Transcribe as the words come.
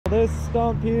this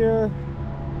stump here,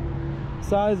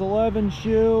 size 11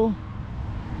 shoe,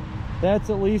 that's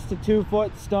at least a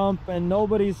 2-foot stump, and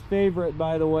nobody's favorite,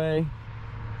 by the way,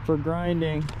 for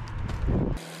grinding.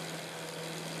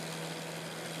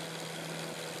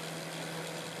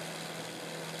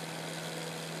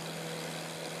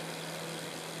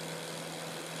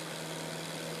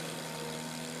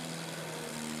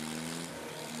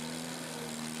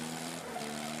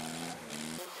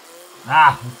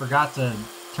 I forgot to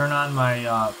turn on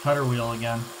my cutter wheel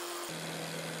again.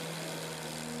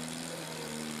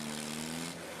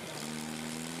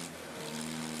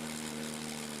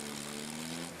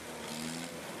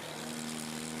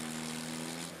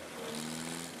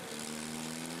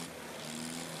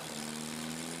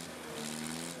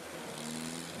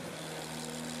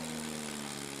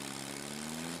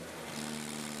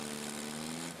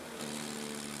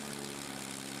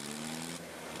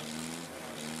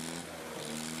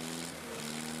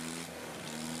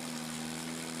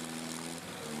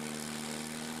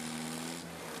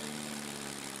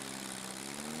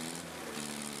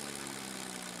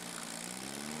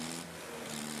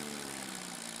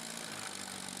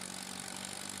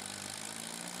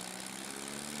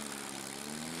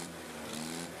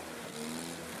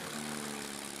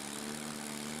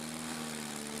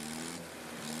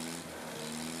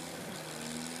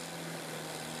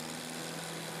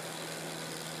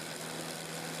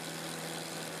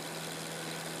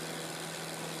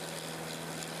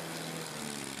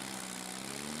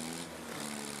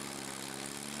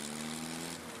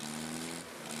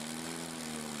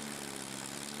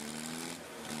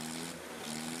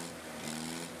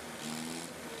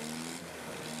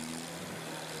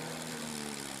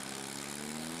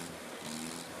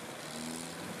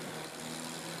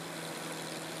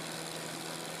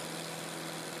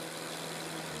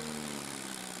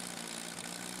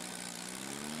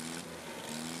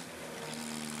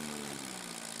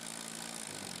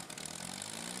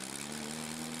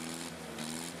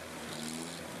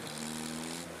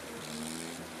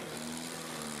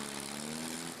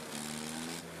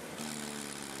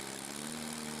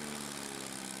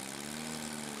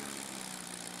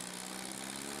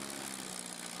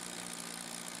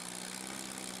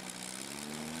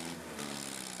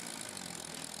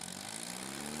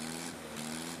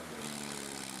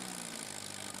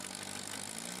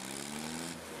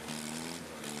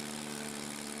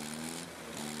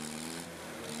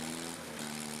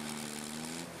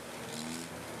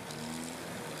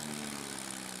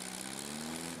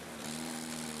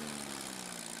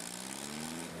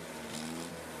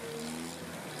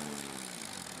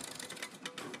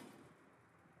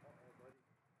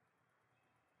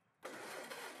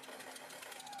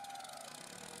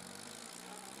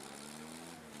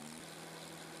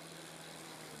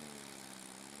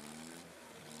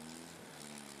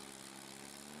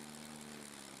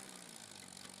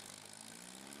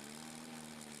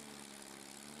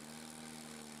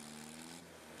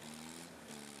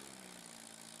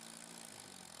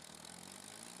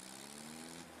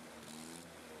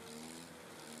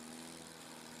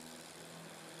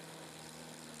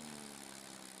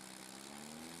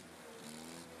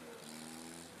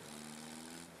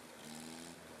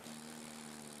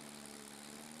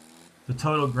 The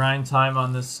total grind time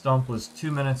on this stump was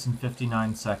 2 minutes and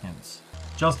 59 seconds.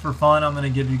 Just for fun, I'm going to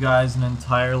give you guys an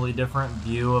entirely different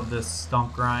view of this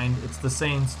stump grind. It's the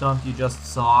same stump you just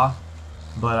saw,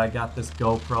 but I got this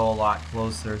GoPro a lot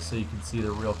closer so you can see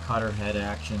the real cutter head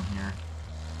action here.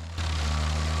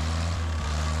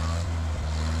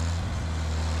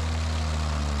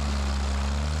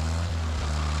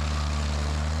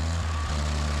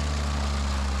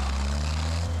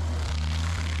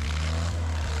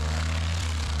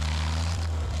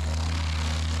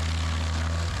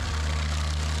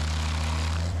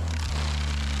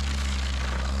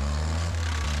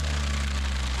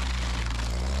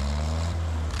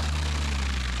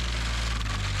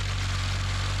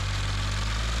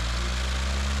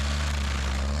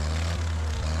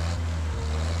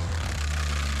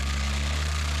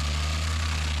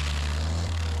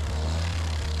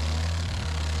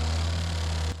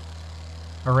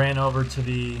 I ran over to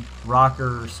the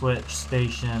rocker switch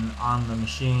station on the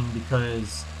machine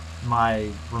because my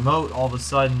remote all of a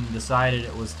sudden decided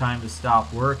it was time to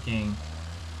stop working,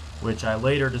 which I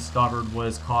later discovered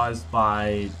was caused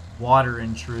by water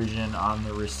intrusion on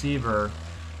the receiver.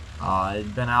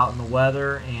 It'd been out in the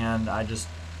weather and I just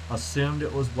assumed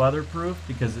it was weatherproof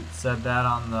because it said that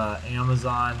on the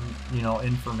Amazon,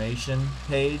 information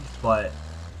page, but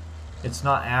it's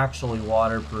not actually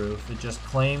waterproof. It just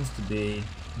claims to be,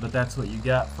 but that's what you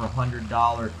get for a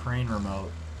 $100 crane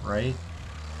remote, right?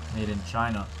 Made in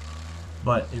China.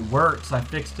 but it works. I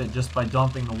fixed it just by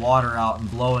dumping the water out and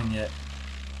blowing it,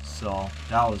 so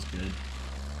that was good.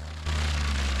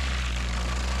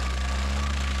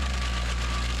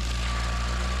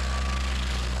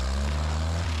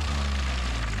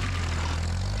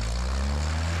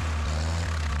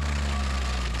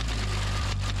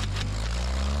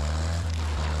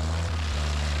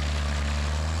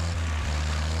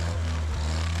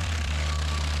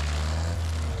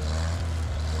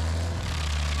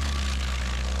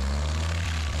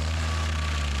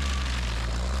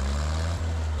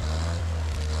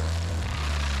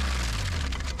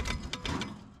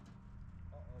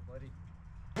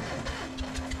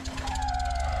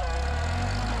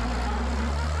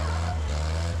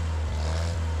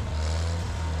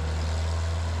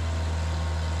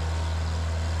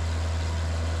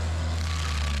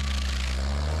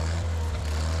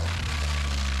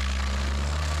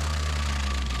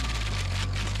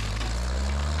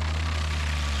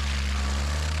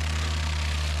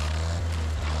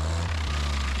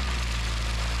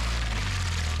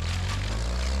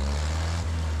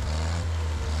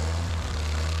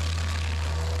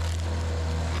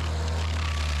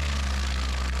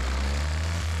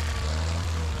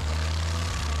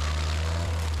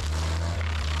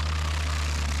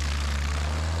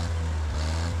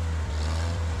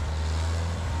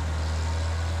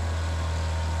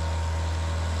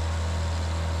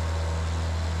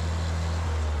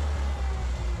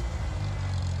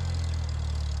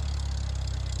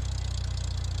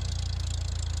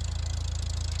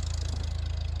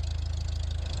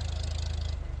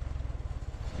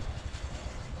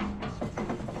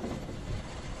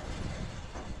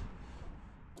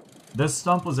 This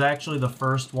stump was actually the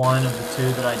first one of the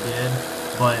two that I did,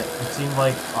 but it seemed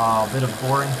like a bit of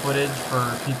boring footage for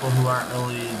people who aren't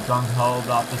really gung-ho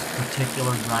about this particular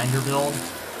grinder build.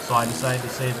 So I decided to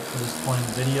save it for this point in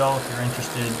the video. If you're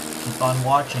interested, keep on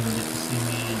watching and get to see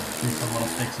me do some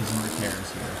little fixes and repairs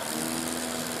here.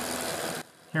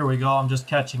 Here we go, I'm just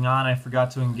catching on. I forgot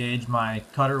to engage my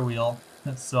cutter wheel,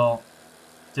 so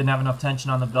didn't have enough tension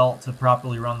on the belt to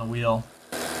properly run the wheel.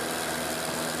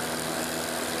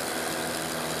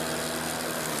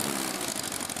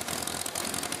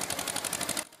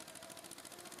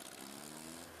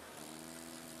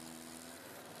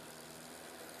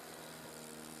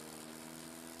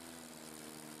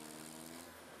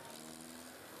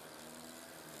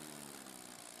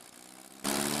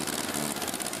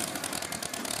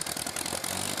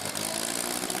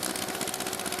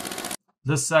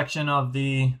 This section of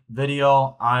the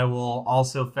video I will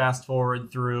also fast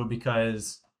forward through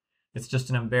because it's just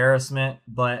an embarrassment,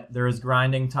 but there is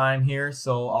grinding time here,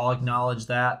 so I'll acknowledge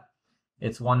that.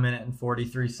 It's 1 minute and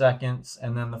 43 seconds,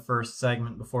 and then the first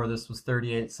segment before this was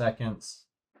 38 seconds.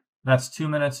 That's 2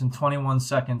 minutes and 21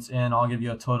 seconds in. I'll give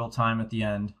you a total time at the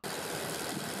end.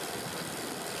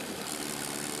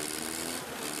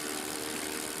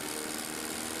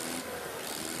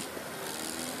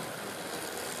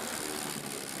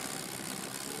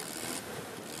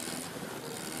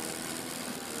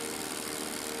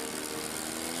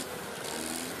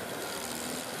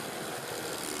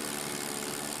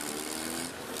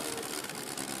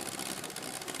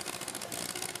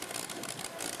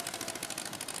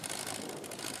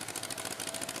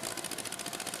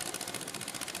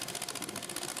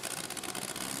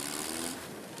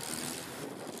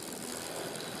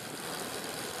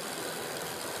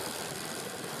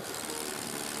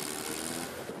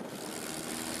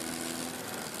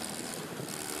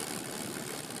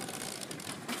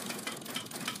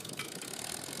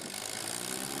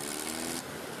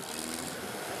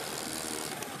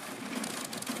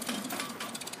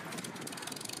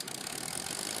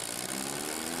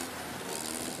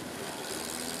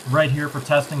 Right here for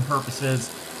testing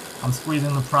purposes, I'm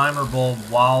squeezing the primer bulb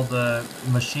while the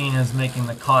machine is making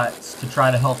the cuts to try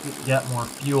to help it get more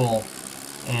fuel,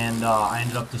 and I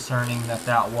ended up discerning that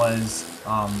that was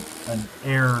an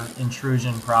air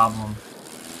intrusion problem.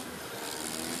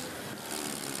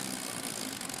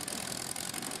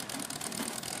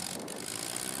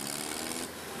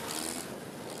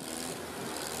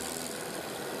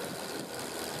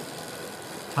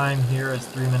 Time here is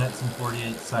 3 minutes and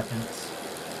 48 seconds.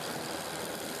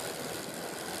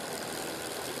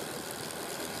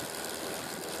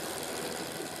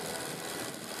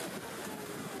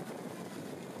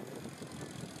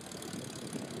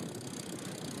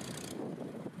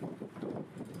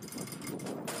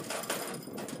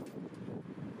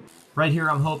 Right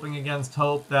here I'm hoping against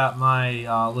hope that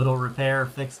my little repair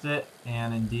fixed it,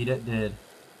 and indeed it did.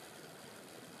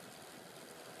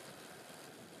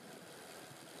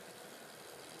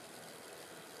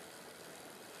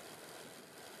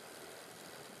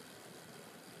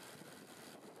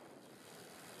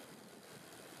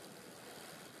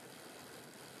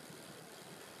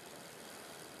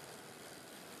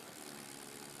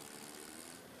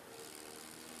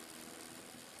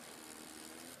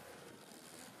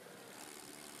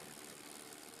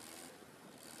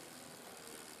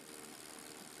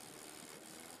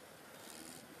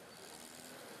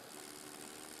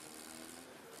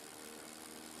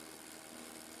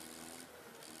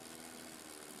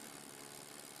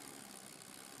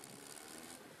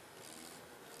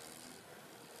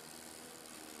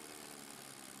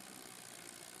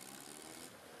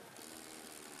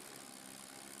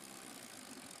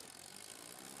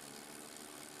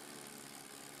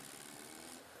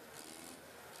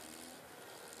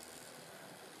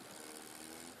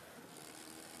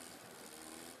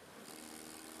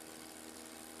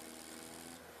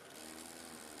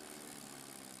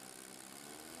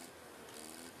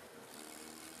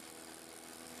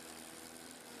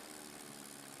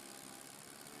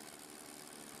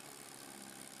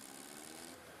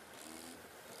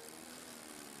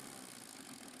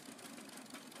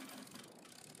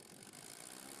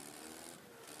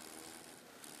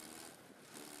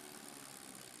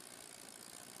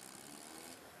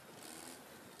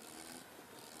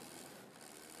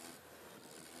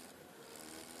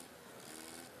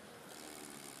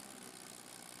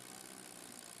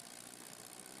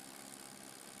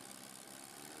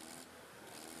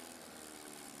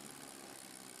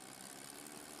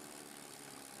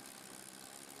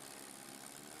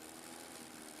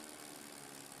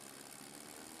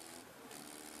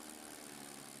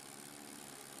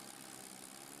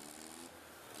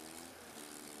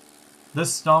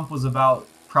 This stump was about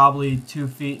probably 2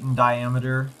 feet in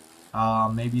diameter.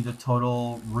 Maybe the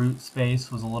total root space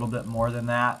was a little bit more than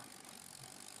that,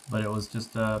 but it was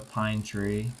just a pine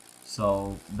tree.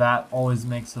 So that always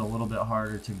makes it a little bit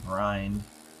harder to grind.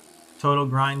 Total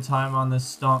grind time on this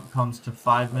stump comes to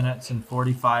 5 minutes and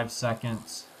 45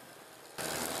 seconds.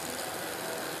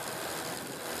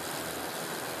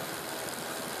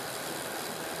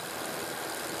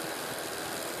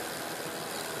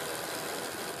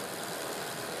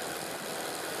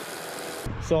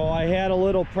 So I had a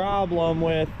little problem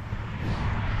with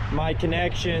my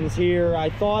connections here. I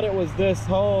thought it was this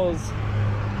hose.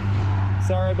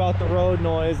 Sorry about the road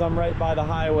noise, I'm right by the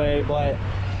highway, but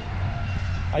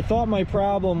I thought my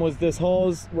problem was this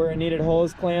hose where it needed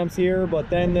hose clamps here, but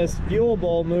then this fuel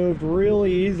bowl moved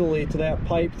really easily to that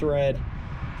pipe thread.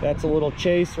 That's a little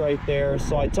chase right there.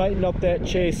 So I tightened up that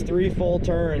chase 3 full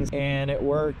turns and it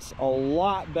works a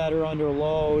lot better under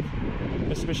load.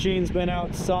 This machine's been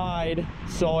outside,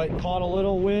 so it caught a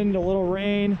little wind, a little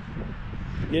rain,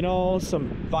 you know, some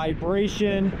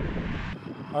vibration.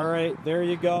 All right, there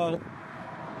you go.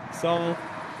 So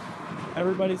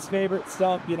everybody's favorite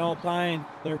stuff, you know, pine.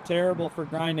 They're terrible for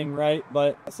grinding, right?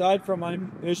 But aside from my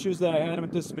issues that I had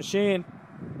with this machine,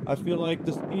 I feel like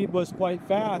the speed was quite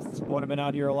fast. I would have been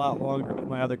out here a lot longer with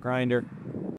my other grinder.